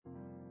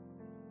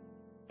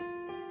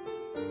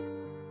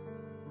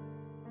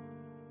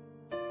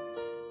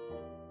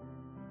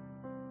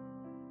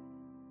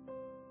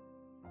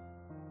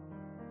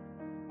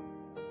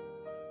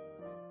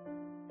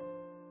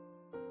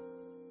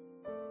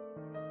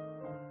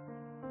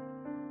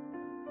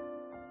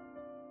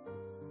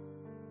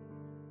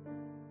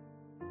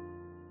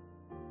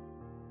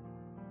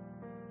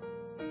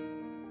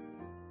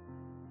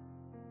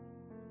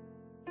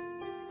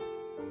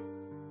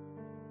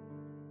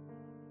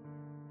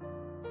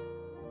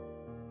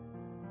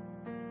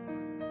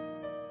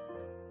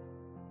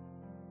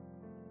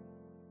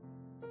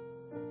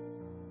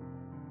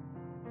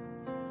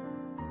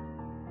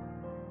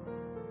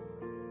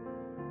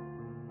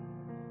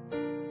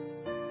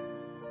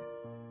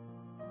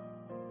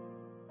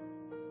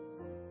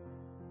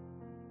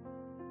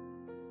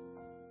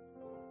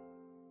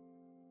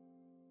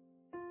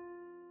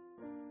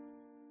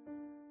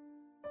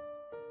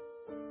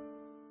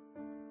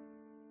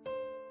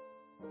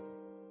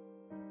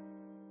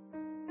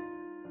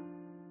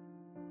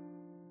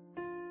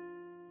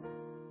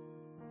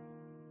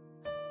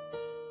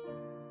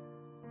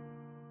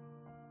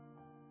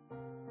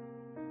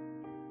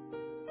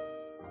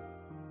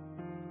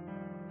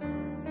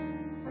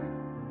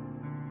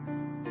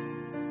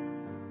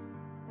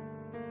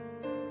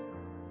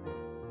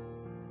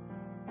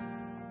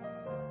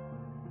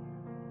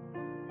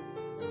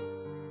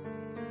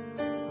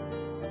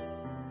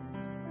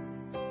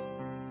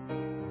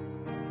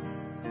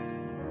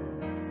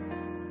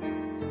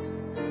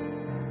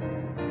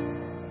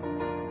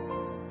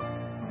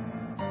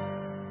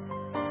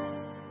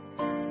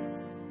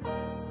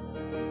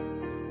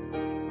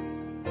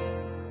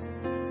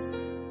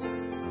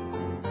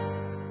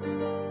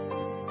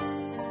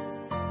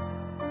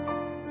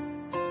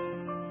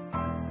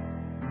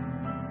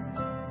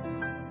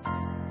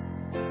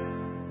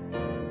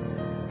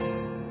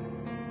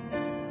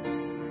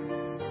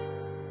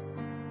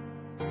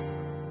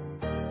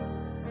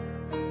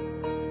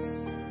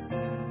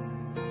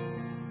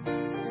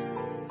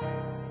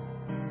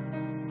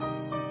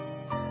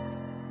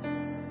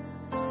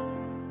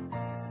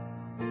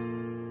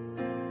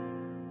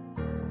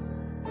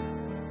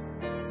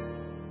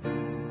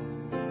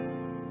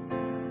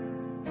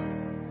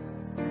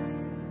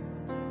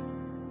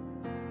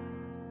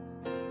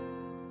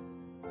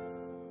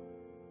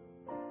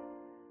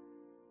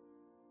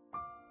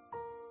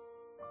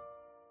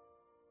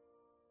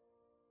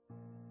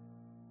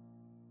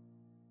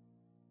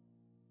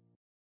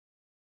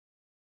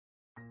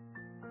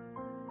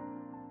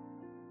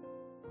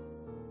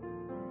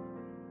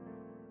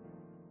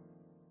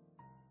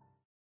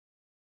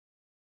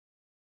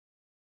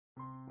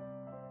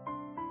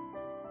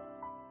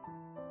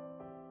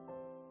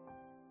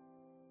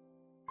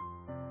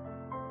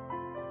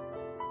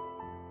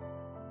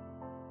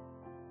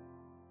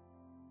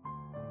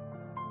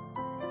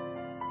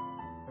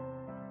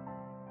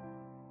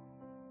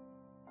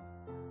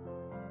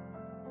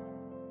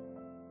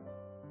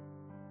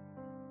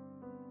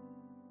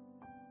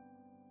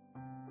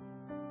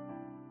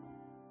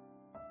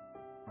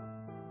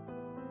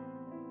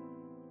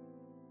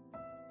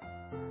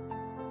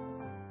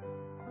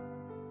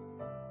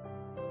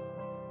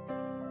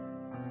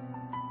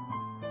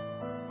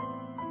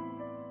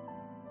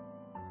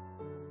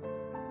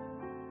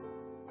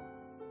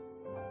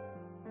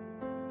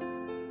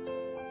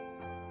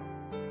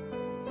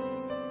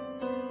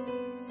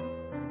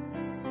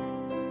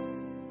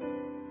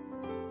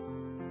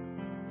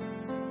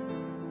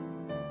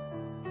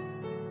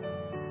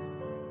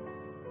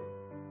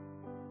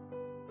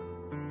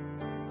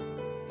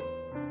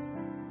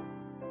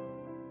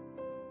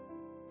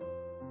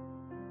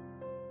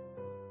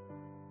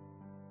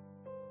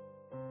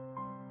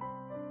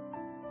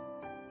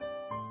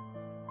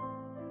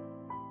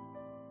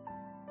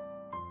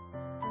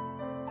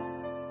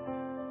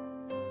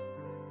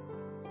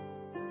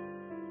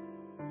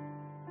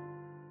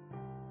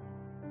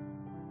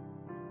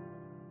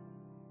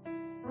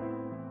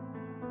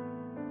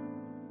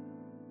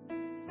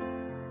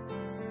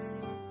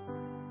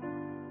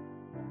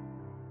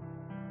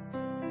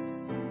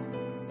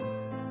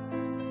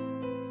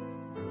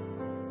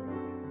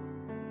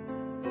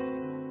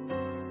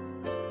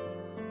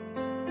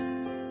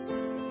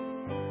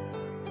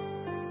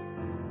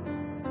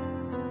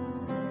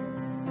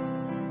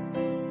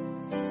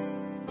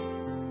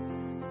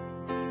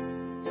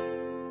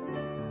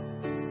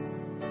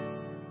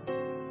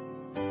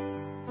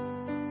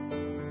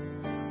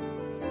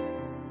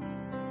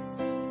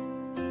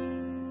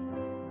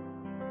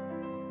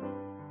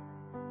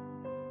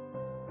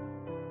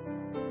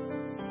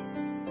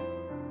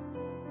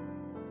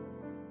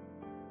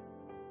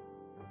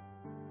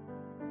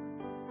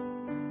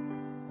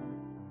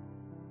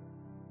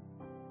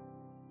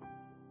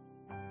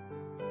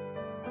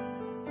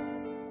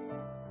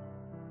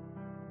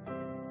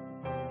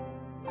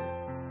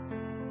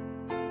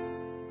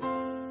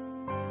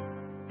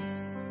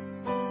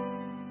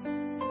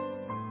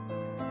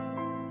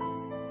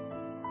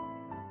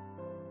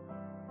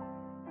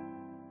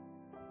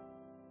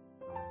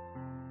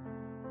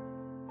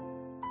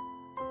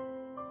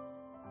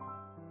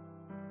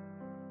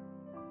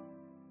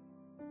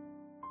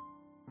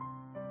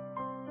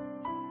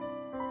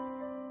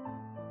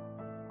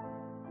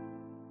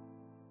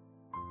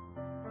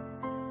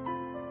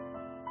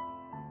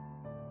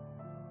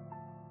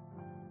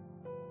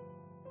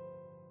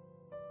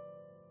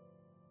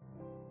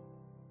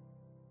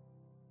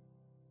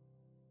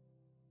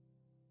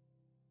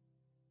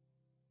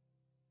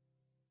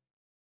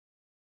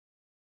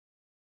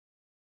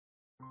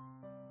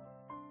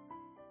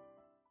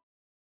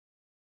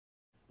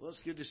Well, it's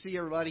good to see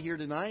everybody here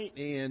tonight,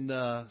 and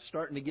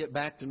starting to get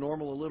back to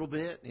normal a little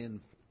bit,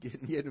 and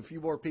getting a few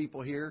more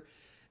people here,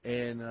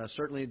 and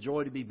certainly a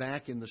joy to be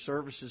back in the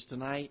services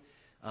tonight.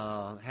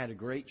 Had a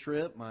great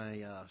trip.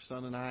 My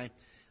son and I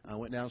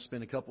went down and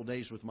spent a couple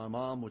days with my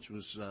mom, which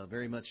was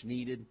very much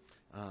needed.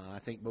 I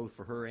think both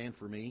for her and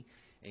for me,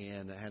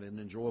 and I had an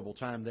enjoyable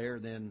time there.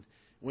 Then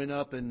went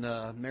up and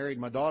married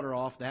my daughter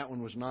off. That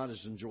one was not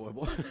as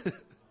enjoyable.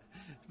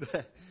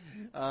 But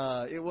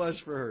it was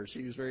for her.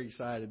 She was very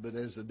excited. But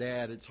as a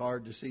dad, it's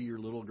hard to see your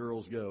little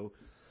girls go.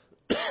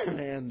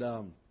 And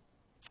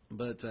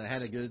but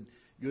had a good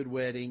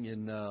wedding,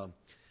 and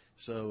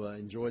so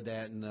enjoyed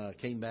that, and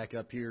came back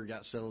up here,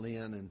 got settled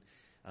in, and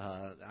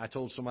I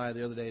told somebody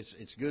the other day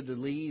it's good to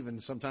leave,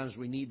 and sometimes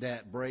we need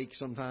that break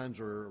sometimes,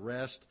 or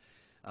rest.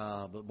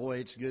 But boy,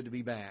 it's good to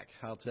be back.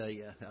 I'll tell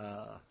you,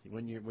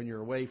 when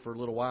you're away for a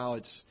little while,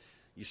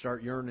 you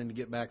start yearning to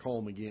get back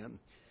home again.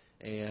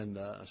 And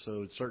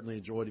so it's certainly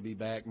a joy to be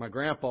back. My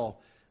grandpa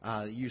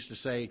used to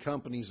say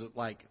companies that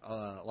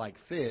like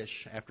fish,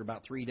 after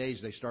about 3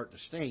 days they start to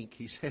stink.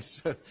 He says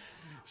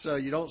so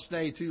you don't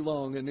stay too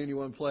long in any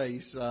one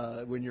place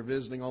when you're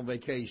visiting on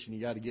vacation.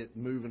 You got to get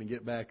moving and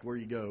get back where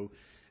you go.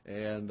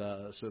 And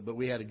but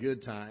we had a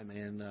good time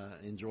and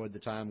enjoyed the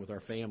time with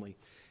our family.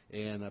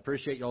 And I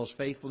appreciate y'all's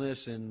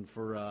faithfulness, and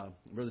for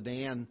Brother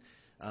Dan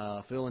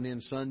filling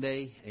in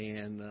Sunday,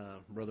 and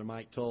Brother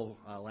Mike Tull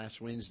last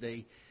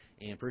Wednesday.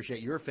 And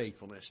appreciate your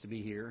faithfulness to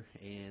be here,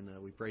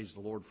 and we praise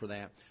the Lord for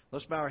that.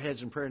 Let's bow our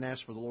heads in prayer and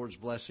ask for the Lord's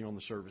blessing on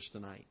the service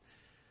tonight.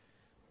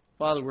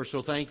 Father, we're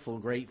so thankful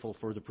and grateful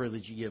for the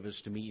privilege you give us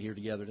to meet here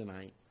together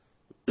tonight.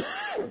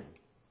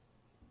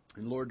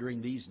 And Lord,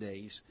 during these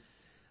days,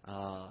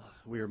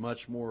 we are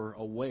much more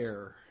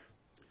aware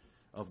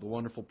of the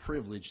wonderful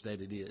privilege that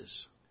it is.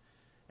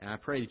 And I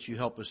pray that you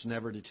help us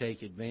never to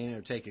take advantage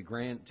or take it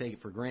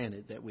for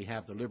granted that we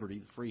have the liberty,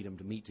 the freedom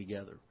to meet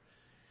together.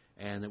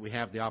 And that we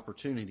have the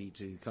opportunity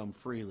to come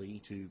freely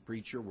to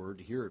preach your word,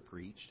 to hear it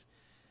preached,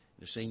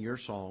 to sing your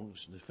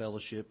songs, to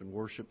fellowship and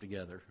worship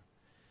together.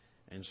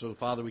 And so,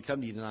 Father, we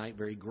come to you tonight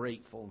very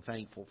grateful and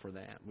thankful for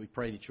that. We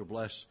pray that you'll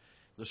bless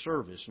the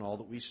service and all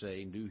that we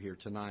say and do here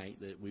tonight,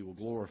 that we will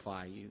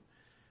glorify you,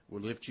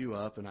 we'll lift you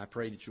up, and I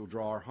pray that you'll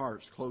draw our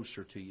hearts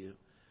closer to you,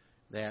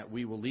 that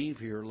we will leave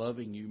here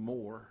loving you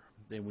more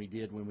than we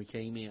did when we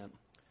came in.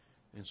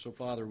 And so,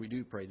 Father, we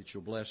do pray that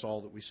you'll bless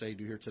all that we say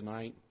do here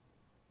tonight,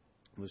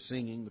 the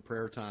singing, the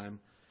prayer time,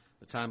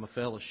 the time of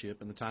fellowship,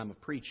 and the time of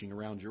preaching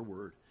around your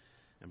word.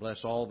 And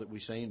bless all that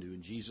we say and do.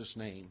 In Jesus'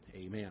 name,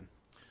 amen.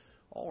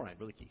 All right,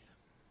 Brother Keith.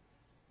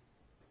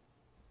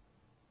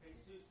 Page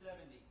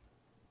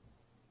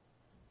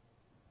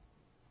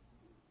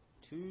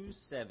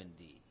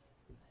 270.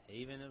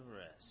 Haven of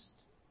Rest.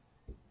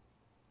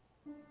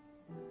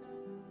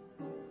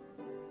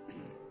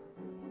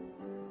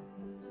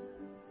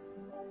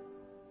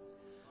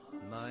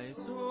 My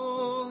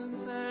soul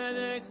in sad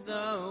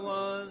exile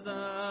was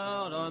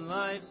out on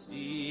life's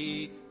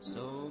sea,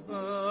 so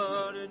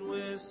burdened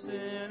with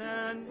sin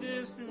and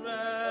distress,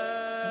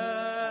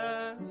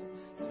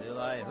 till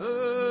I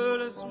heard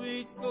a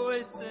sweet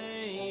voice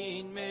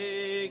saying,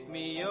 make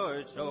me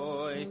your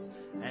choice,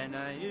 and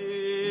I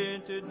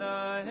entered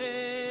the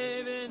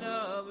haven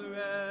of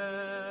rest.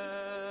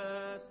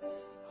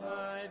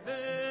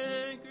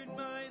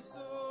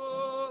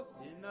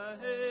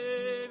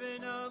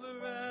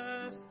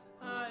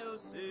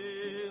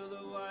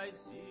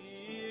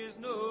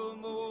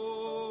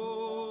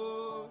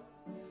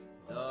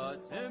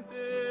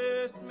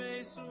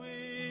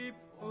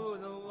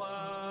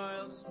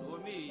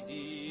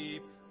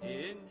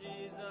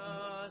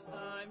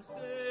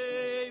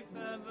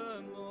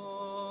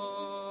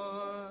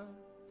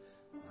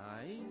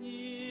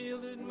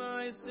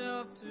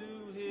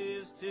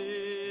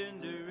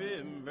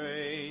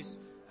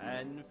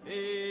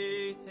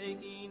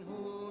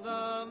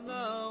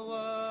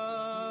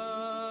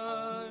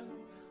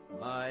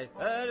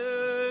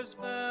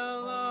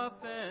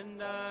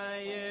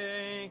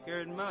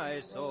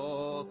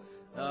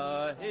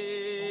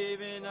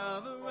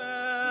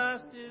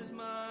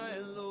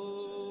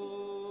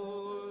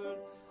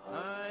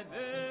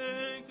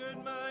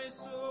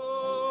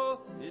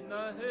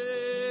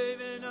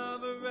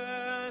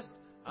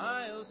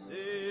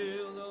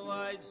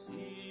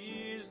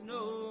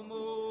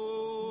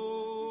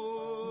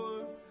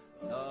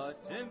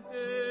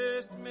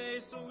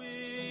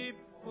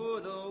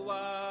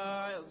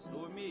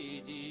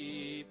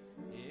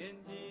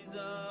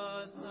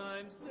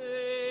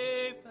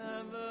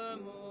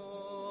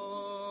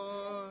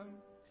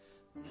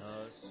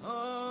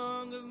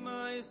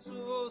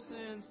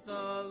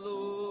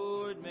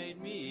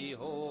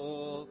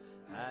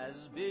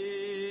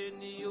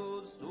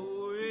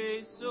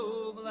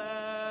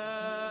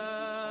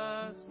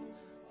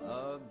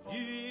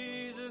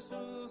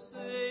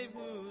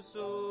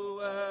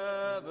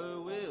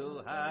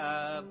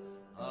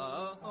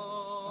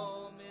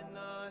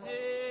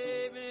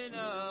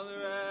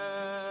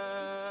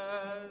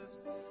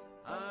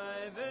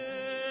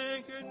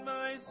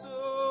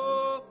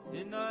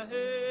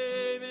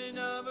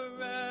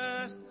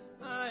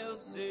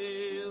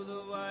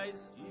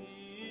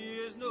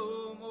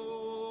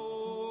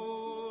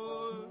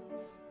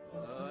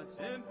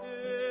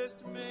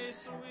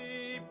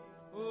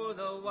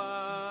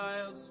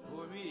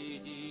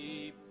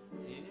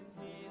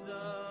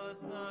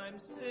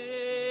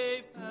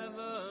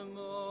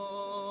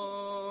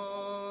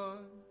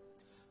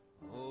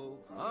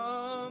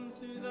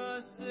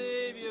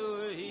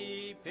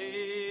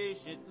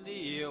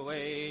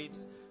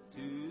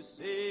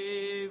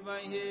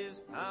 His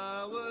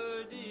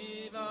power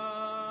divine.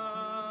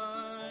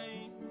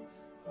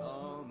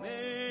 I'll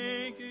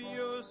make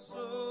your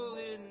soul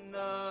in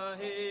the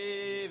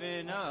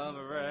haven of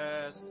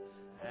rest,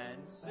 and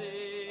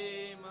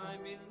say, my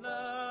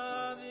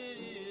beloved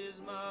is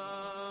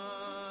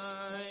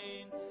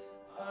mine.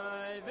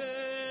 I've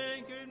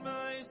anchored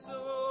my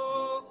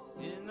soul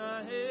in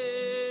the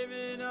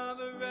haven of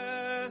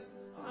rest.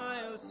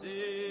 I'll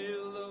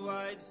sail the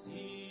wide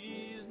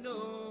seas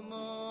no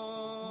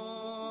more.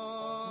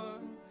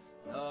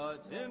 The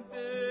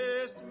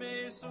tempest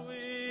may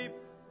sweep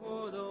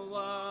o'er the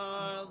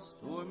wild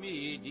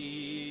stormy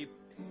deep.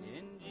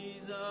 In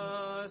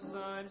Jesus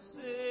I'm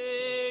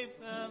safe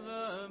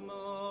evermore.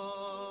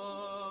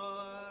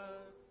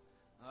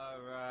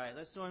 All right,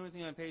 let's join with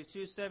me on page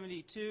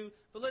 272.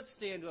 But let's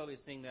stand while we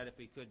sing that, if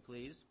we could,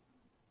 please.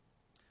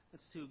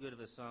 That's too good of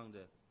a song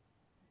to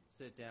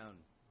sit down.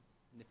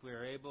 And if we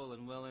are able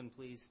and willing,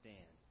 please stand.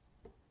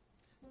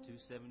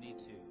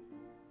 272.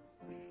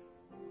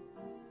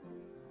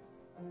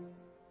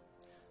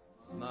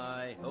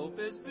 My hope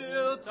is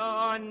built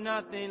on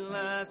nothing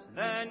less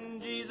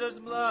than Jesus'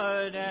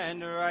 blood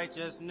and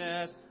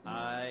righteousness.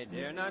 I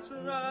dare not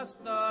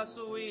trust the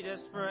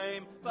sweetest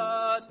frame,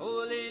 but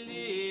wholly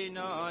lean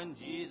on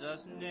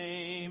Jesus'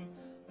 name.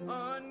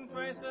 On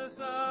Christ the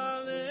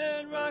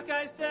solid rock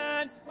I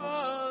stand,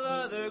 all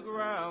other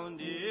ground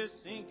is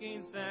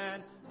sinking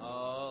sand.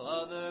 All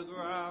other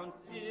ground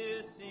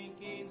is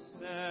sinking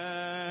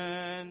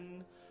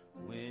sand.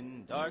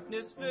 When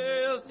darkness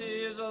veils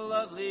His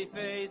lovely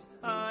face,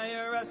 I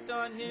rest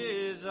on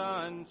His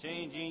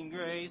unchanging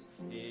grace.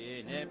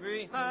 In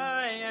every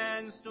high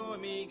and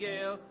stormy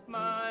gale,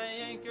 my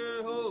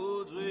anchor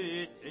holds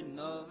within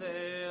the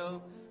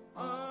veil.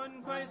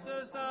 On Christ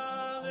the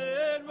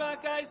solid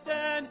rock I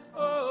stand,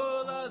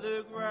 all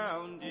other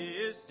ground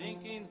is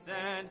sinking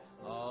sand.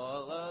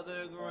 All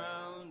other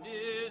ground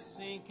is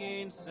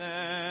sinking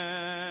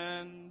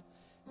sand.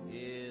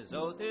 His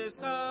oath, His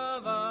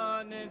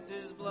covenant,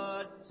 His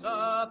blood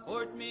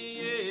support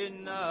me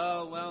in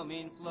a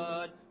whelming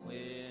flood.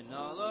 When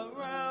all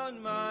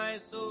around my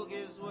soul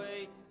gives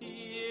way,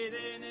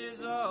 hidden is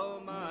all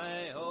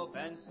my hope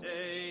and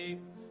stay.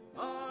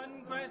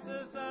 On Christ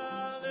the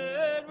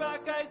solid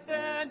rock I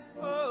stand,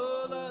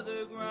 all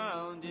other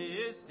ground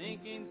is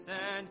sinking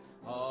sand.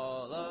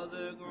 All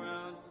other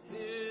ground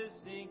is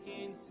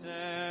sinking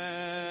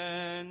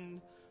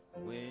sand.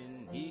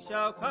 When He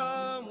shall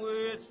come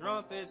with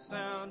trumpet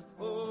sound,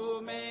 oh,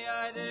 may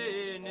I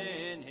then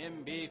in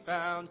Him be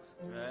found,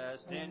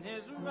 dressed in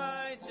His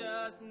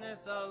righteousness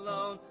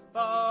alone,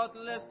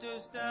 faultless to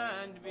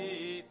stand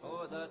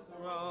before the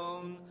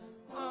throne.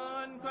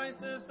 On Christ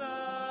the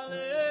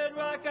solid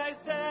rock I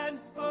stand,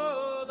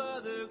 all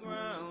other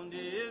ground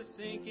is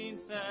sinking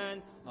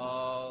sand.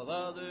 All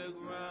other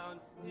ground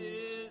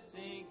is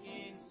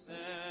sinking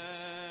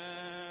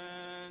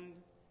sand.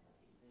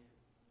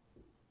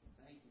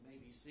 Thank you. You may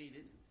be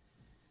seated.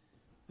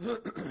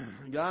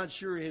 God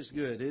sure is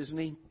good, isn't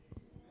He?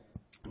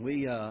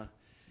 We have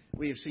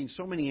seen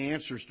so many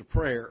answers to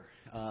prayer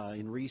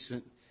in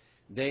recent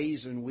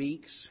days and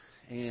weeks,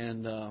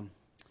 and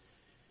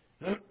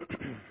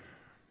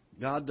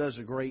God does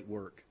a great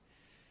work.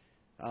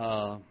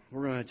 We're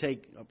going to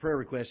take a prayer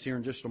request here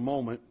in just a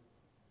moment.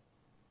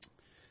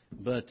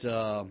 But,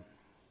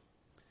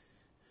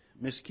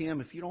 Miss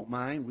Kim, if you don't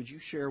mind, would you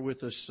share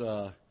with us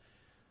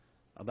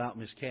about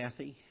Miss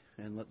Kathy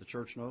and let the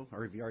church know?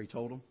 Or have you already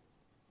told them?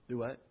 Do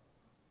what?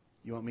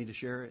 You want me to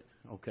share it?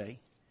 Okay.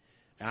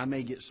 I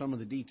may get some of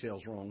the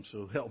details wrong,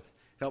 so help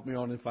me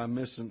on if I'm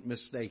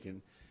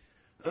mistaken.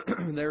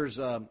 There's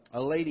a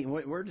lady.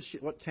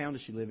 What town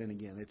does she live in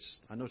again?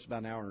 I know it's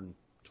about an hour and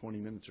 20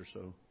 minutes or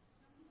so.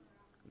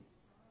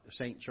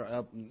 St.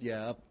 Charles,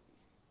 up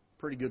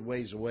pretty good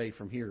ways away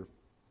from here.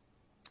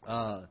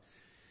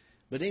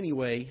 But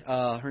anyway,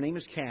 her name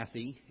is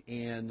Kathy,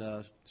 and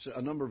so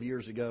a number of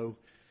years ago,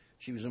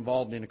 she was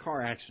involved in a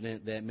car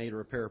accident that made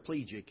her a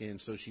paraplegic,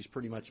 and so she's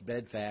pretty much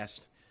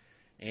bedfast.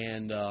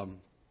 And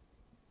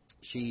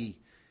she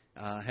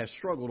has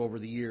struggled over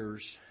the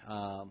years.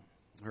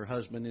 Her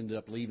husband ended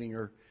up leaving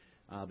her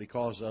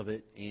because of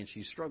it, and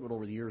she's struggled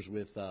over the years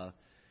with a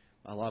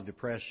lot of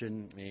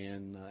depression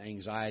and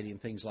anxiety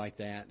and things like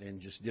that,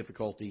 and just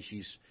difficulty.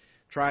 She's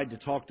tried to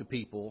talk to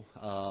people,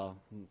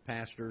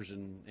 pastors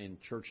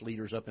and church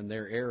leaders up in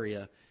their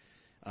area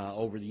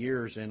over the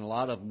years, and a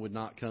lot of them would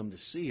not come to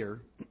see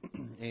her.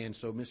 And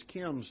so Miss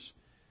Kim's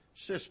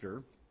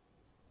sister,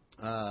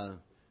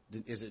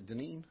 is it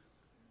Deneen?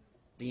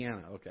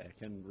 Deanna, okay, I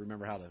can't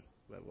remember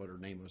what her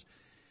name was,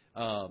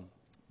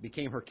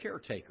 became her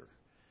caretaker.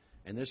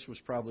 And this was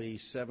probably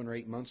 7 or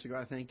 8 months ago,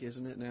 I think,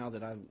 isn't it now,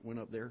 that I went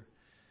up there?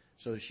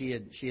 So she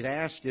had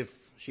asked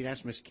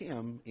Miss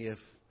Kim if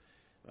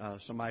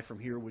somebody from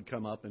here would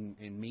come up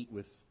and meet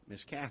with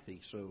Miss Kathy.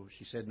 So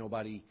she said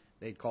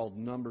they'd called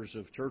numbers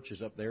of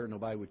churches up there, and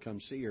nobody would come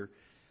see her.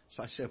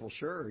 So I said, well,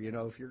 sure,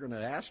 if you're going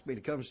to ask me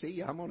to come see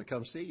you, I'm going to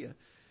come see you.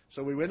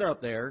 So we went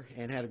up there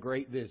and had a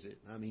great visit.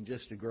 I mean,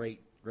 just a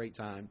great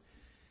time.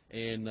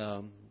 And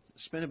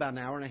spent about an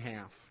hour and a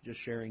half just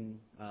sharing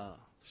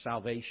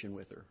salvation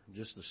with her,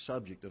 just the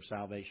subject of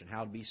salvation,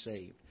 how to be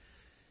saved.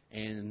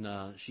 And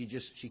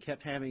she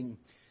kept having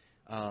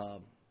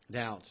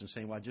doubts and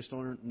saying, well, I just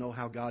don't know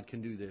how God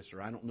can do this,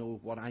 or I don't know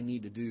what I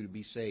need to do to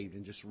be saved,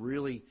 and just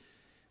really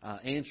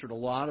answered a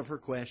lot of her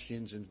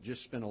questions and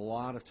just spent a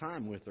lot of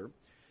time with her.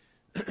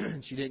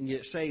 She didn't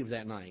get saved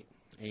that night.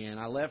 And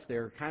I left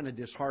there kind of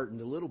disheartened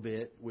a little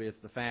bit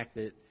with the fact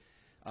that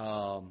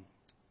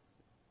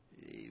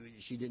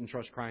she didn't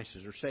trust Christ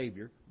as her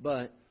Savior.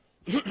 But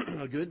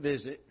a good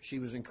visit. She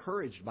was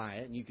encouraged by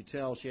it, and you could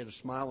tell she had a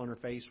smile on her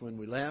face when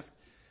we left,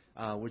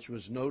 which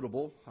was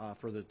notable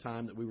for the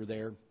time that we were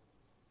there.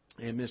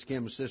 And Miss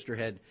Kim's sister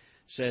had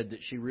said that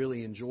she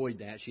really enjoyed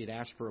that. She had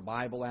asked for a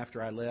Bible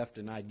after I left,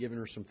 and I'd given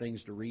her some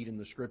things to read in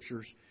the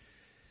Scriptures.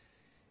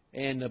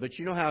 And but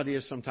you know how it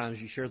is sometimes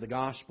you share the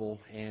gospel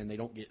and they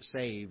don't get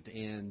saved,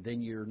 and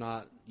then you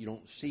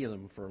don't see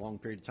them for a long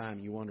period of time,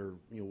 and you wonder,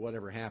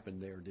 whatever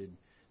happened there. Did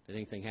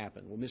anything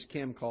happen? Well, Miss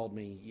Kim called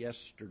me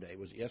yesterday.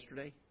 Was it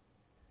yesterday?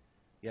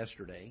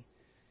 Yesterday,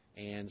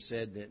 and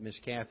said that Miss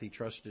Kathy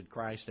trusted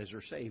Christ as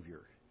her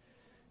Savior.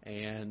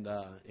 And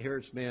here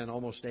it's been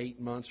almost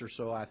 8 months or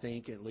so, I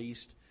think, at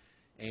least.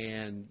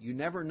 And you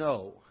never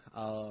know.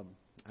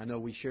 I know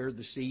we shared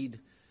the seed,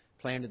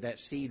 planted that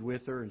seed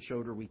with her, and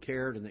showed her we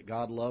cared and that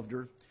God loved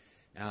her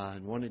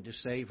and wanted to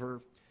save her.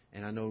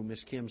 And I know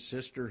Miss Kim's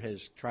sister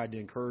has tried to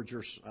encourage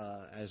her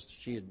as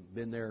she had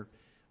been there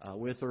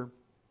with her.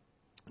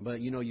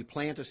 But, you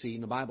plant a seed,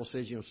 and the Bible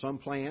says, some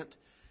plant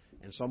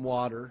and some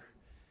water.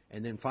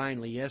 And then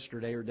finally,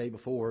 yesterday or day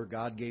before,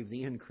 God gave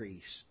the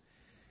increase.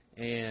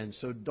 And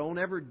so don't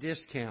ever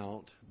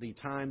discount the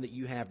time that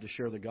you have to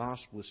share the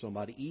gospel with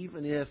somebody,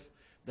 even if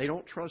they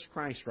don't trust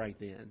Christ right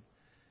then.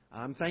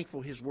 I'm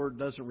thankful His Word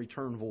doesn't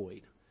return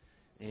void.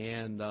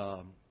 And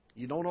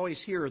you don't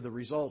always hear the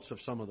results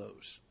of some of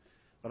those.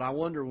 But I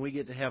wonder when we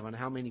get to heaven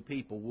how many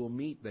people we'll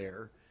meet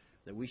there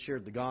that we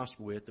shared the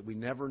gospel with that we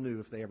never knew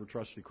if they ever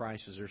trusted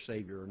Christ as their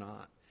Savior or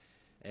not.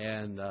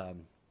 And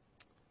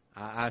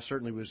I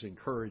certainly was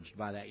encouraged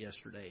by that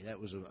yesterday. That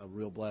was a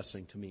real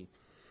blessing to me.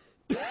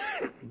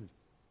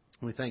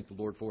 We thank the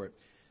Lord for it.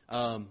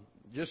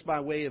 Just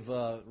by way of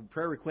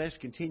prayer request,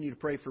 continue to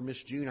pray for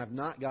Miss June. I've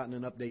not gotten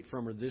an update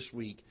from her this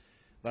week,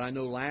 but I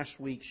know last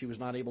week she was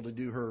not able to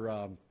do her,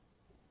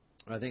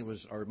 I think it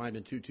was, or it might have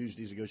been 2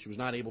 Tuesdays ago, she was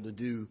not able to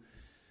do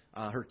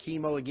her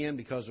chemo again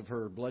because of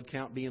her blood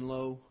count being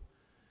low.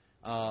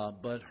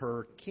 But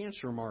her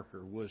cancer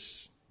marker was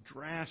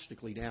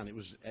drastically down. It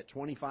was at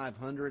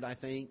 2,500, I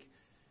think,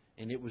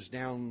 and it was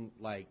down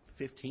like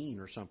 15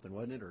 or something,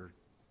 wasn't it? Or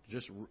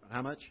just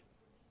how much?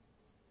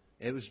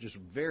 It was just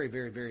very,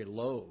 very, very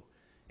low.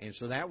 And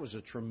so that was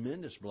a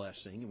tremendous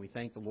blessing, and we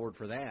thank the Lord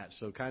for that.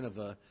 So kind of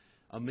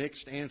a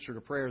mixed answer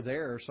to prayer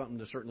there, something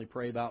to certainly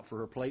pray about for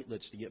her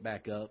platelets to get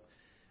back up.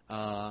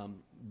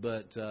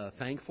 But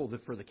thankful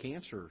for the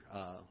cancer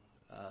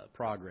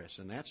progress,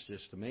 and that's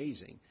just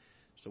amazing.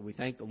 So we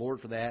thank the Lord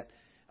for that.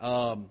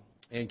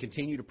 And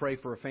continue to pray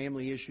for a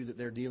family issue that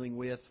they're dealing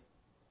with.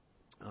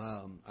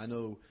 I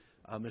know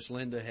Miss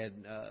Linda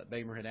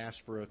Bamer had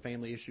asked for a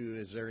family issue.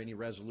 Is there any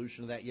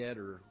resolution of that yet,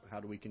 or how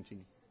do we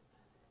continue?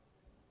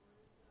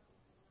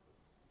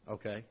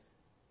 Okay,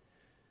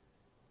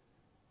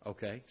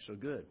 so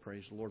good.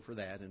 Praise the Lord for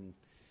that. And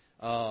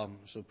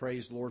so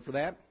praise the Lord for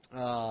that.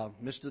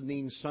 Mr.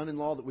 Deneen's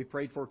son-in-law that we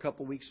prayed for a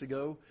couple weeks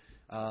ago,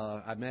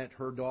 I met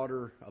her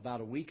daughter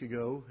about a week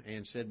ago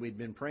and said we'd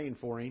been praying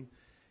for him.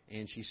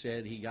 And she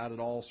said he got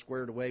it all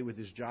squared away with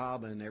his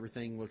job and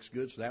everything looks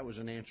good. So that was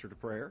an answer to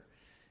prayer.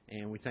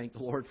 And we thank the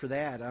Lord for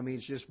that. I mean,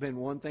 it's just been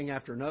one thing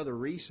after another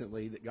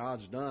recently that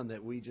God's done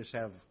that we just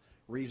have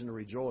reason to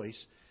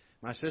rejoice.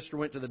 My sister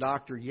went to the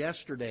doctor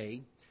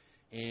yesterday,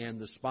 and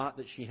the spot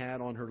that she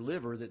had on her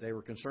liver that they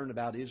were concerned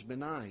about is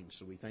benign.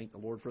 So we thank the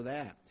Lord for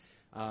that.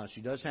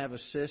 She does have a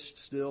cyst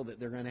still that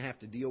they're going to have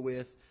to deal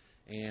with,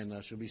 and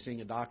she'll be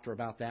seeing a doctor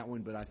about that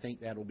one. But I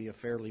think that'll be a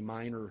fairly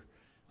minor,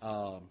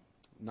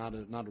 not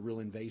a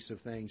real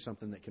invasive thing,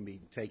 something that can be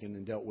taken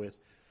and dealt with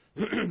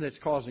that's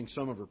causing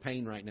some of her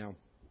pain right now.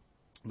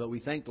 But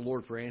we thank the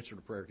Lord for answer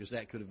to prayer, because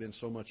that could have been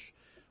so much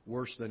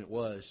worse than it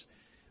was.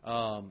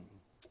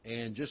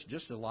 And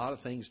just a lot of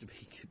things to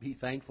be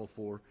thankful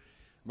for.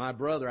 My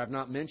brother, I've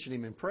not mentioned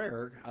him in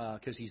prayer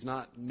because he's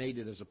not made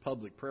it as a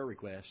public prayer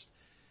request.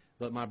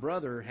 But my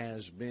brother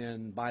has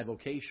been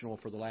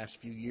bivocational for the last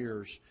few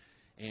years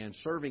and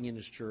serving in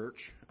his church,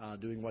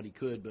 doing what he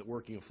could, but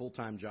working a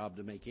full-time job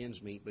to make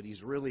ends meet. But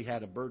he's really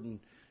had a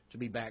burden to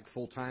be back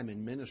full-time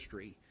in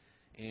ministry.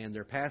 And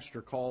their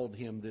pastor called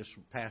him this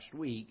past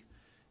week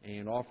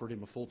and offered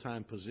him a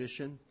full-time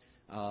position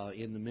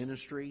in the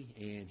ministry,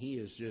 and he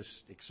is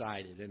just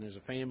excited. And as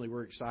a family,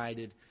 we're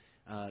excited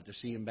to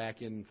see him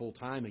back in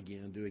full-time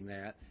again doing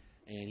that.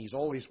 And he's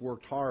always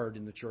worked hard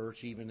in the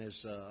church, even as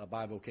a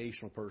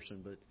bivocational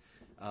person, but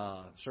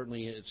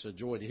certainly it's a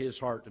joy to his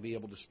heart to be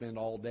able to spend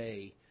all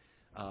day.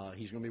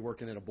 He's going to be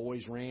working at a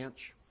boys'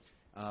 ranch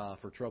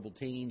for troubled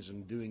teens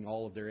and doing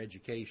all of their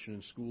education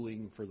and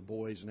schooling for the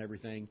boys and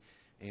everything.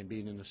 and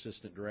being an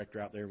assistant director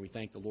out there, and we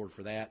thank the Lord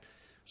for that.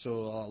 So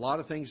a lot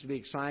of things to be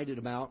excited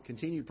about.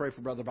 Continue to pray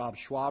for Brother Bob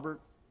Schwabert.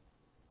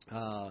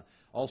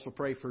 Also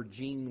pray for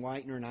Jean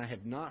Whitener, and I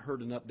have not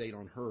heard an update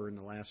on her in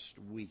the last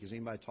week. Has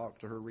anybody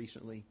talked to her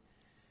recently?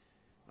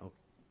 Oh,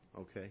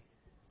 okay.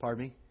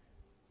 Pardon me?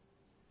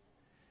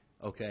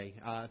 Okay.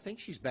 I think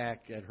she's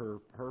back at her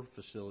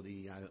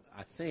facility,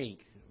 I think,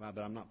 but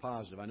I'm not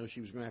positive. I know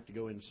she was going to have to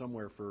go in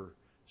somewhere for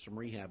some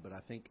rehab, but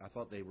I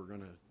thought they were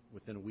going to,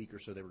 within a week or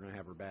so, they were going to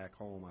have her back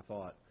home, I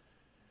thought.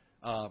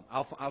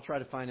 I'll try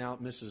to find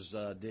out.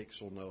 Mrs. Dix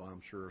will know,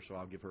 I'm sure, so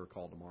I'll give her a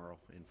call tomorrow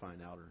and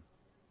find out.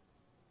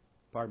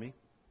 Pardon me?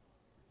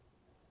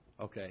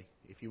 Okay.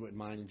 If you wouldn't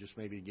mind, and just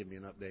maybe give me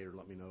an update or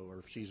let me know,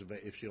 or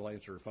if she'll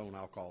answer her phone,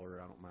 I'll call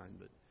her. I don't mind,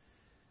 but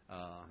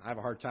I have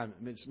a hard time.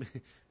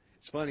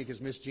 It's funny because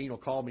Miss Jean will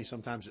call me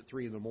sometimes at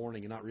 3 in the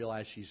morning and not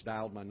realize she's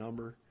dialed my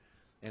number,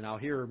 and I'll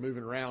hear her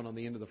moving around on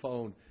the end of the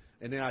phone,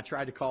 and then I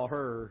try to call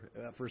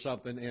her for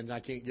something, and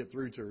I can't get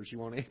through to her. She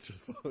won't answer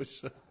the phone.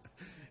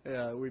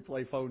 So, we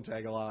play phone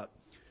tag a lot.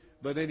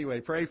 But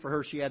anyway, pray for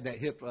her. She had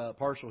that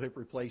partial hip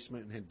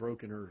replacement and had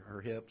broken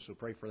her hip, so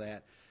pray for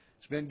that.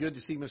 It's been good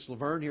to see Miss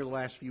Laverne here the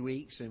last few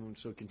weeks, and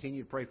so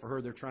continue to pray for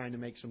her. They're trying to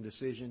make some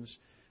decisions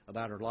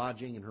about her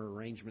lodging and her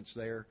arrangements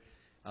there,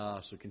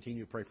 so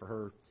continue to pray for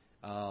her.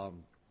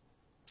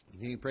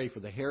 Continue to pray for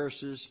the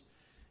Harrises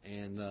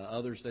and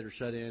others that are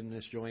shut in.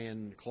 Miss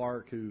Joanne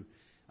Clark, who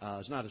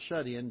is not a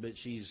shut-in, but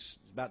she's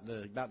about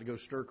to go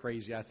stir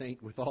crazy, I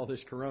think, with all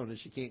this corona.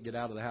 She can't get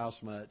out of the house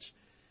much,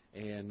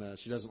 and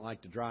she doesn't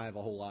like to drive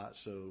a whole lot,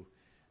 so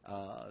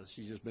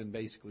she's just been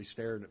basically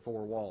staring at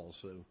four walls.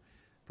 So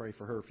pray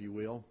for her, if you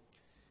will.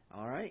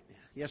 All right.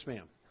 Yes,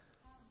 ma'am.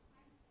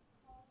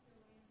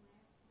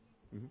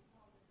 Mm-hmm.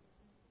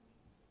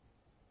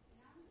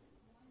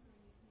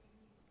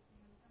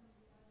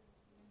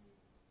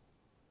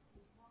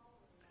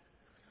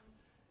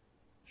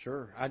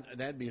 Sure.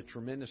 That'd be a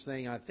tremendous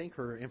thing. I think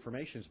her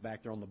information is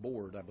back there on the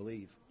board, I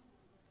believe.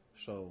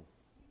 So,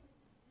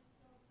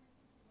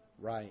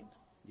 right.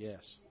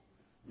 Yes.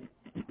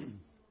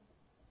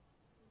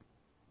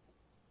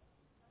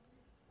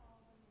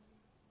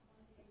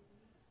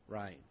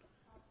 Right.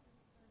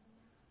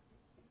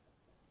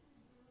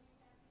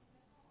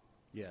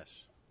 Yes.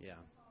 Yeah.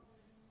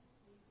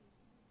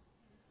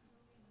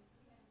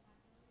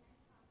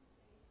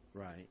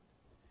 Right.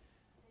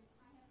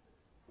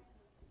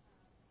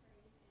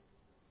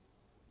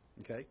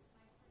 Okay.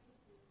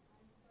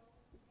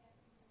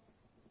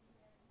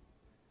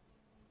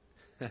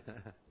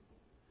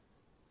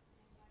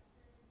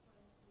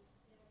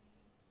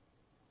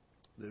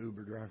 The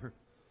Uber driver.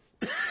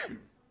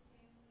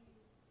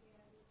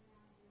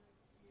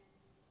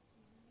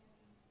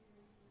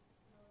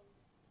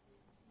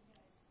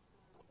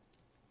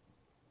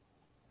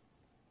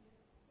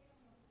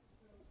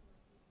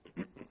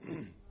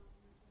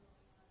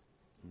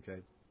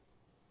 Okay.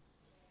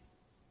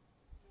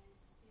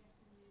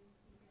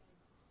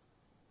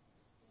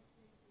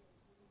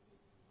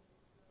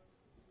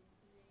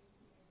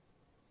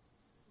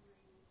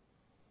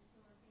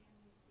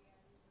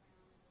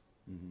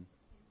 Mm-hmm.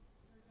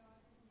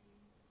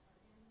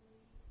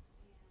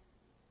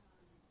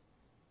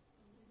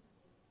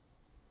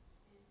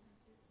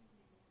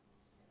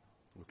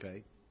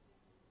 Okay.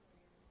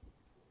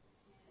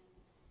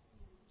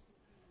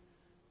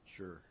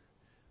 Sure.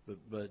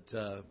 But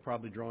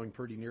probably drawing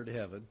pretty near to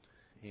heaven.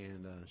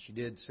 And she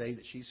did say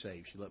that she's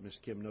saved. She let Miss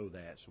Kim know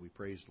that, so we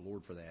praise the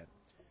Lord for that.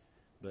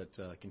 But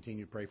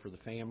continue to pray for the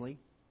family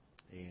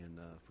and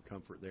for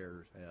comfort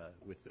there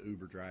with the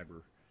Uber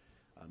driver,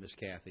 Miss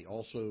Kathy.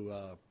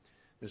 Also,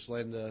 Miss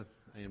Linda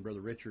and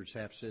Brother Richard's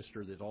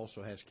half-sister that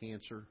also has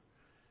cancer.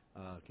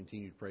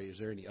 Continue to pray. Is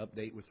there any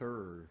update with her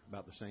or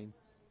about the same?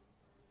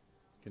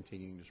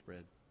 Continuing to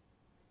spread.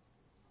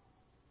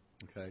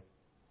 Okay.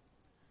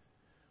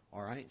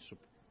 All right. So,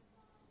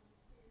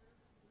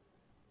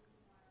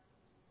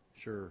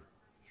 sure.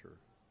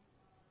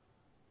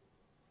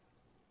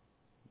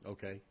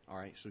 Okay. All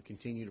right. So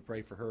continue to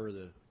pray for her.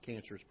 The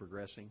cancer is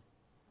progressing.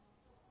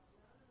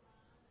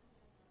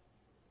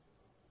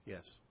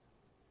 Yes.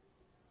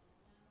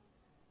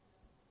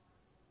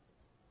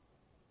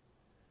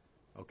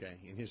 Okay.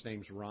 And his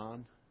name's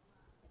Ron.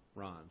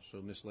 Ron.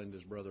 So Miss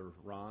Linda's brother,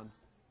 Ron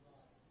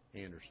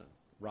Anderson.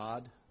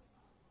 Rod.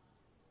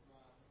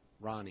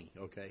 Ronnie.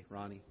 Okay.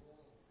 Ronnie.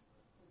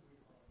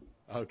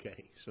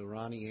 Okay. So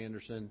Ronnie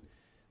Anderson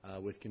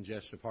with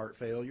congestive heart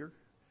failure.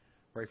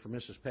 Pray for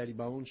Mrs.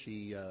 Pettibone.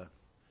 She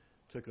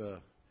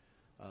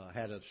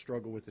had a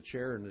struggle with the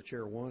chair, and the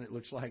chair won, it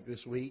looks like,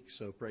 this week.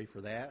 So pray for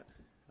that.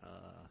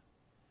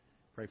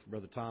 Pray for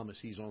Brother Thomas.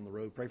 He's on the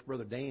road. Pray for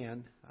Brother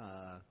Dan.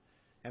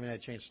 Haven't had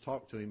a chance to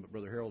talk to him, but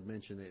Brother Harold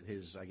mentioned that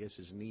his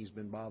knee's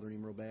been bothering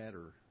him real bad,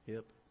 or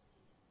hip.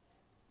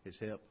 His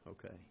hip.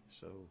 Okay.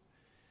 So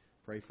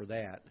pray for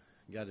that.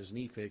 Got his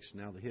knee fixed.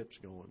 Now the hip's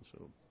going.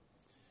 So,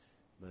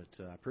 but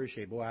I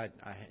appreciate. Boy,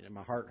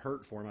 my heart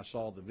hurt for him. I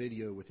saw the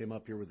video with him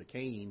up here with the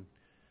cane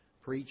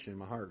preaching.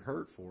 My heart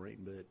hurt for him.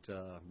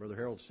 But Brother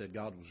Harold said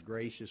God was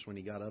gracious when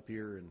he got up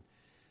here and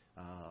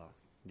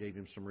gave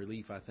him some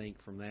relief, I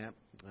think, from that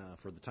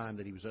for the time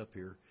that he was up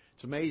here.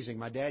 It's amazing.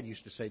 My dad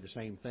used to say the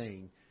same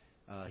thing.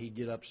 He'd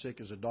get up sick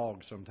as a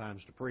dog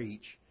sometimes to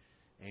preach,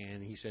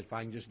 and he said, if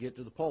I can just get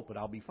to the pulpit,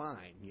 I'll be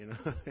fine, you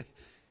know.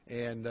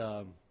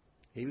 And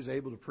he was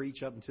able to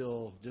preach up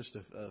until just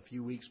a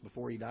few weeks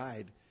before he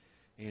died,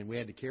 and we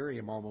had to carry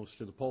him almost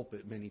to the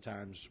pulpit many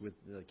times with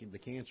the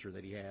cancer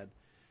that he had.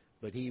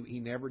 But he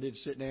never did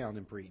sit down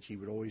and preach. He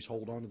would always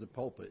hold on to the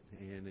pulpit,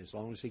 and as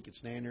long as he could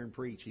stand there and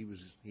preach, he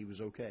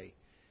was okay.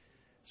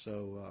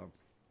 So,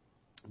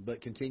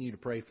 but continue to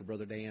pray for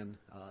Brother Dan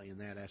in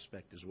that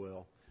aspect as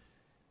well.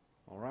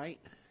 All right.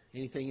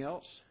 Anything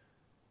else?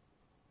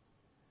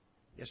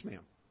 Yes,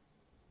 ma'am.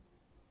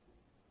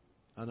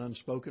 An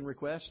unspoken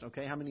request?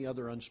 Okay, how many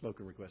other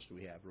unspoken requests do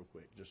we have real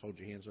quick? Just hold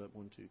your hands up.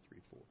 1, 2,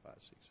 3, 4, 5,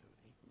 6,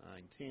 7,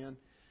 8, 9, 10.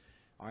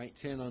 All right,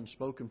 10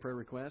 unspoken prayer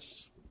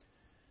requests.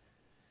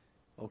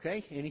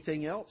 Okay,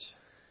 anything else?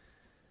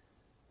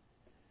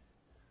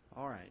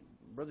 All right.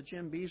 Brother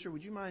Jim Beezer,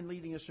 would you mind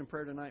leading us in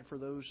prayer tonight for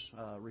those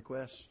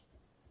requests?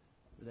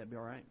 Would that be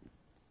all right?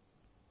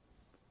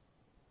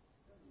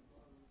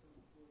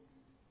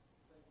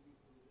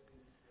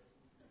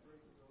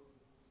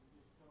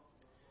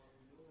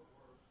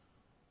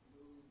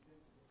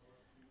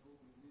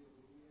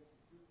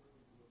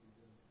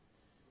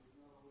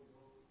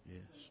 Yes.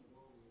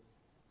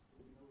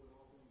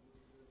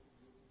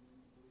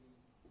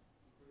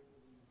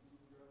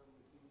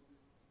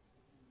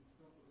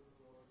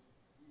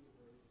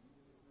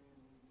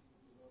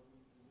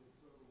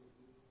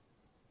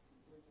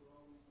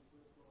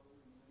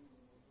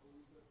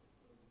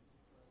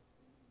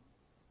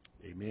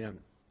 Amen.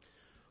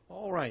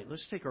 All right,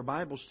 let's take our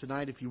Bibles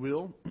tonight, if you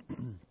will.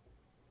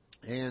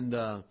 And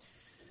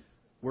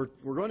we're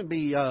going to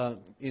be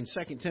in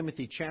 2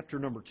 Timothy chapter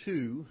number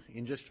 2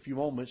 in just a few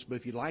moments. But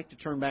if you'd like to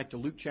turn back to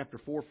Luke chapter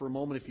 4 for a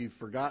moment, if you've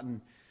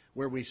forgotten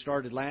where we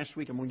started last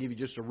week, I'm going to give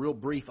you just a real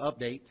brief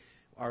update.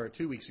 Or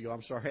 2 weeks ago,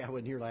 I'm sorry, I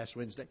wasn't here last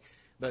Wednesday.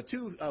 But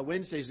 2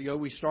 Wednesdays ago,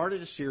 we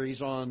started a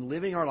series on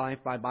living our life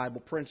by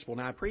Bible principle.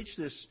 Now, I preached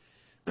this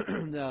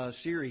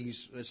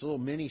series, this little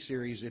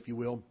mini-series, if you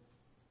will,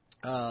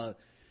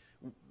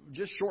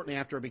 just shortly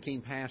after I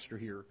became pastor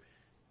here.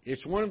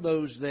 It's one of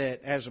those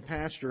that, as a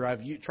pastor,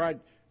 I've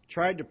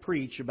tried to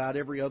preach about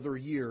every other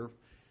year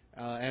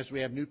as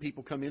we have new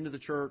people come into the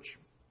church,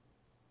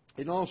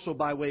 and also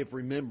by way of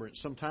remembrance.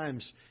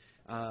 Sometimes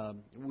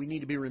we need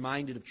to be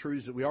reminded of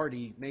truths that we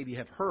already maybe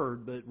have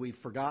heard, but we've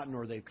forgotten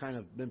or they've kind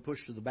of been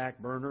pushed to the back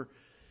burner.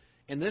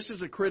 And this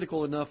is a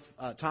critical enough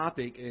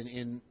topic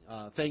and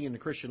thing in the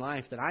Christian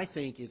life that I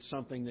think it's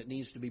something that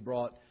needs to be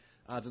brought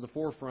to the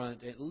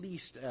forefront, at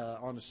least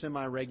on a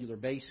semi-regular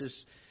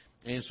basis.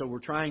 And so we're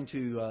trying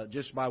to,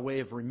 just by way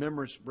of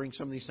remembrance, bring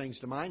some of these things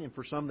to mind. And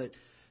for some that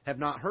have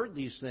not heard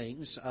these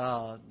things,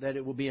 that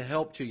it will be a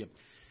help to you.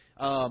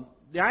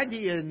 The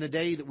idea in the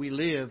day that we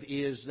live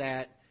is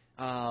that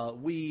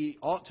we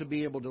ought to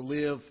be able to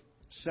live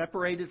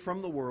separated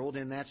from the world,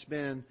 and that's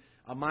been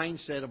a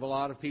mindset of a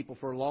lot of people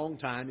for a long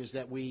time, is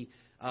that we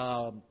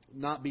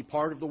not be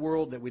part of the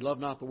world, that we love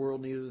not the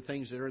world, neither the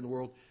things that are in the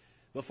world.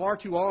 But far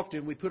too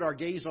often we put our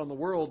gaze on the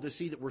world to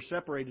see that we're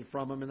separated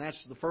from them, and that's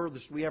the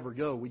furthest we ever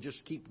go. We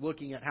just keep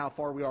looking at how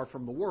far we are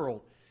from the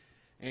world.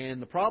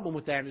 And the problem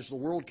with that is the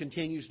world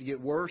continues to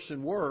get worse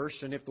and worse,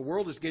 and if the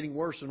world is getting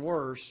worse and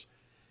worse,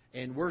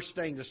 and we're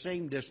staying the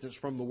same distance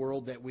from the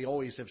world that we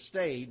always have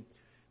stayed,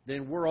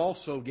 then we're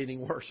also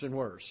getting worse and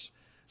worse.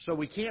 So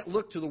we can't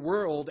look to the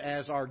world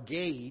as our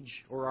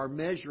gauge or our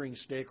measuring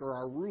stick or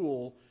our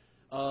rule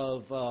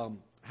of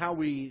how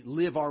we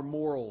live our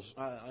morals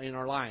in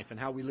our life and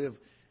how we live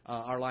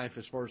our life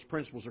as far as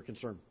principles are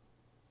concerned.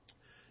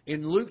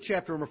 In Luke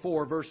chapter number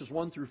 4, verses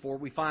 1 through 4,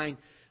 we find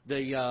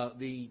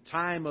the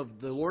time of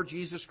the Lord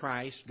Jesus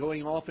Christ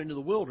going off into the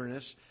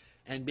wilderness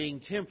and being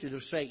tempted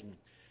of Satan.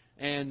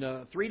 And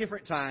 3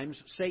 different times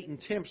Satan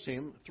tempts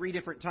him. 3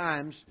 different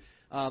times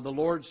the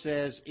Lord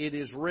says, "It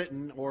is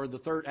written," or the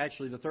third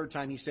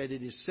time he said,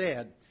 "It is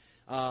said."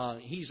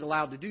 He's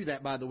allowed to do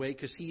that, by the way,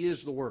 because He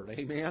is the Word.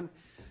 Amen?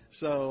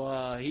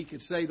 So He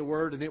could say the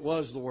Word, and it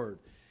was the Word.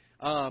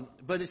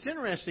 But it's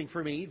interesting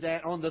for me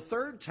that on the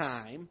 3rd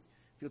time,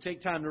 if you'll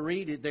take time to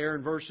read it there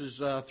in verses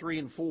 3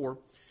 and 4,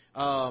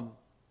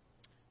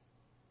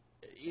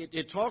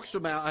 it talks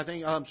about,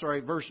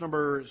 verse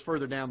number is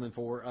further down than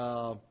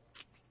 4.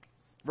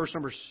 Verse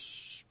number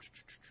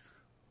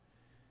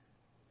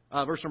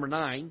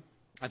 9,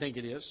 I think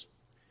it is,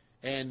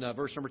 and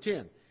verse number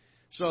 10.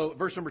 So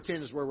verse number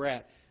 10 is where we're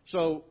at.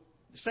 So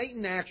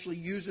Satan actually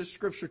uses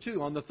Scripture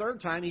too. On the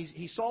 3rd time,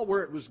 he saw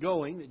where it was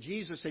going, that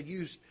Jesus had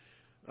used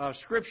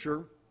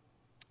Scripture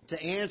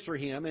to answer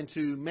him and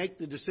to make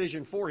the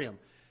decision for him.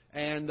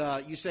 And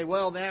you say,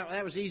 well,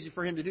 that was easy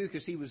for him to do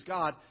because he was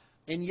God.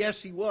 And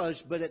yes, he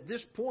was, but at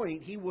this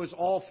point, he was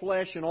all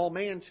flesh and all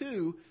man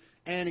too,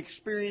 and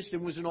experienced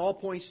and was in all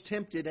points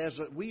tempted as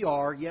we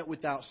are, yet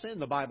without sin,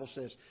 the Bible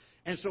says.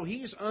 And so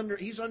he's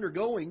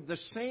undergoing the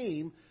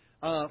same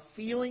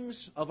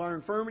feelings of our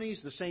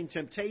infirmities, the same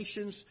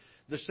temptations,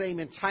 the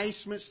same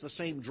enticements, the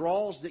same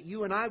draws that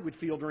you and I would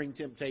feel during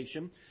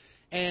temptation.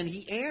 And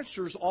He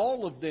answers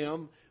all of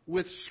them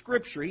with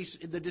Scripture.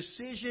 The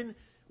decision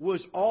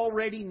was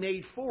already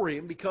made for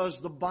him because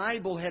the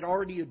Bible had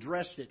already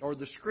addressed it, or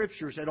the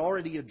Scriptures had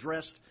already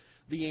addressed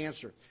the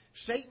answer.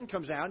 Satan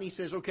comes out and he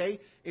says, okay,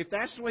 if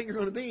that's the way you're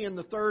going to be, and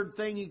the third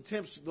thing he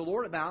tempts the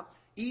Lord about,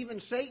 even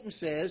Satan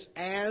says,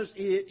 as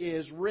it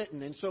is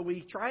written. And so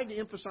we tried to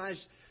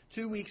emphasize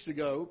 2 weeks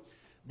ago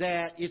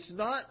that it's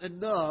not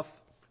enough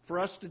for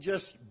us to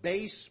just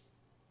base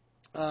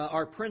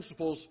our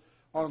principles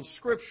on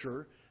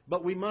Scripture,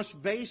 but we must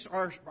base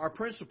our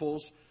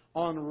principles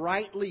on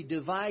rightly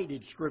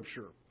divided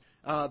Scripture.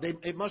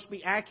 It must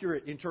be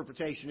accurate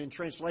interpretation and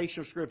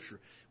translation of Scripture.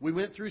 We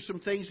went through some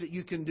things that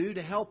you can do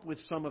to help with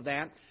some of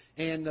that,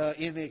 and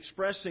in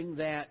expressing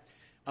that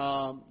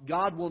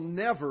God will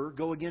never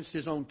go against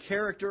His own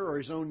character or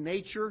His own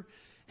nature.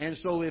 And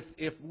so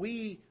if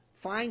we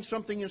find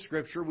something in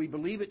Scripture, we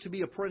believe it to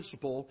be a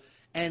principle,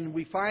 and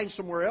we find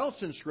somewhere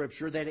else in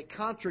Scripture that it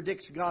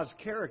contradicts God's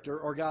character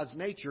or God's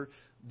nature,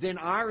 then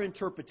our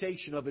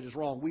interpretation of it is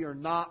wrong. We are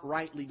not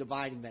rightly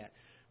dividing that.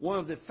 One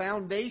of the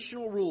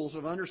foundational rules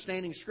of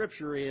understanding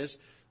Scripture is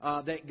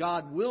that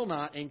God will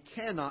not and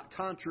cannot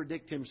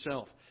contradict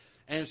Himself.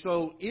 And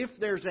so if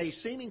there's a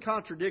seeming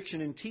contradiction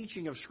in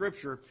teaching of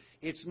Scripture,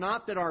 it's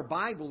not that our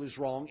Bible is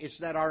wrong, it's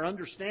that our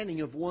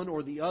understanding of one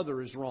or the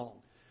other is wrong.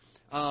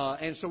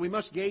 And so we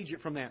must gauge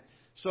it from that.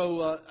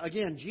 So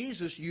again,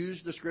 Jesus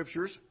used the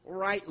Scriptures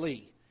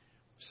rightly.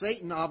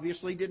 Satan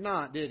obviously did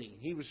not, did he?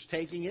 He was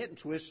taking it and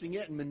twisting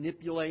it and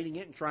manipulating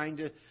it and trying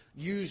to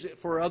use it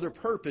for other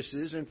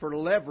purposes and for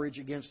leverage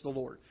against the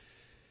Lord.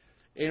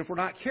 And if we're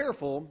not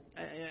careful,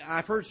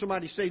 I've heard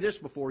somebody say this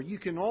before, you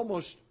can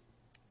almost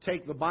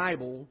take the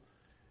Bible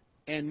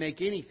and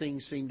make anything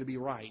seem to be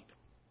right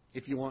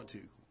if you want to,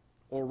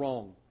 or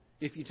wrong,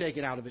 if you take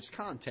it out of its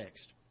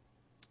context.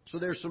 So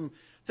there's some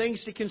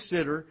things to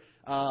consider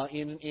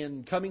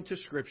in coming to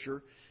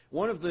Scripture.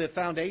 One of the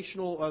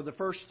foundational, the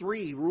first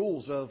three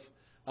rules of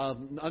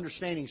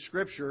understanding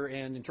Scripture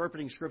and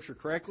interpreting Scripture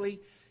correctly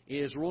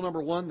is rule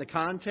number 1, the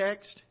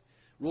context.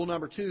 Rule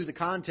number 2, the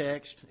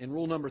context. And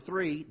rule number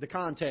 3, the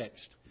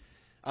context.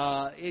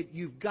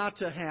 You've got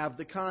to have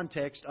the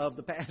context of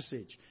the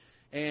passage.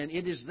 And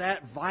it is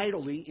that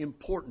vitally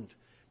important.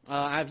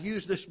 I've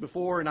used this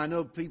before, and I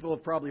know people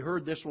have probably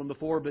heard this one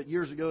before, but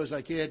years ago as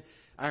a kid,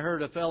 I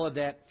heard a fella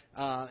that,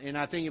 and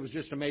I think it was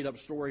just a made-up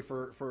story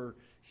for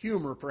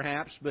humor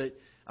perhaps, but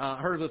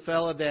heard of a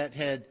fella that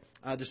had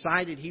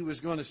decided he was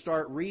going to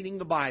start reading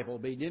the Bible,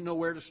 but he didn't know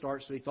where to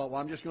start, so he thought,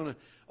 well, I'm just going to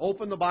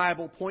open the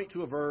Bible, point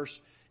to a verse,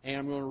 and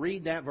I'm going to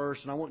read that verse,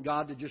 and I want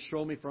God to just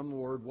show me from the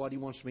Word what He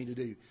wants me to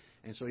do.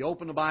 And so he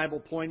opened the Bible,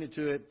 pointed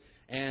to it,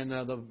 and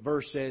the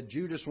verse said,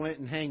 Judas went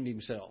and hanged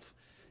himself.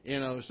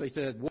 So he said,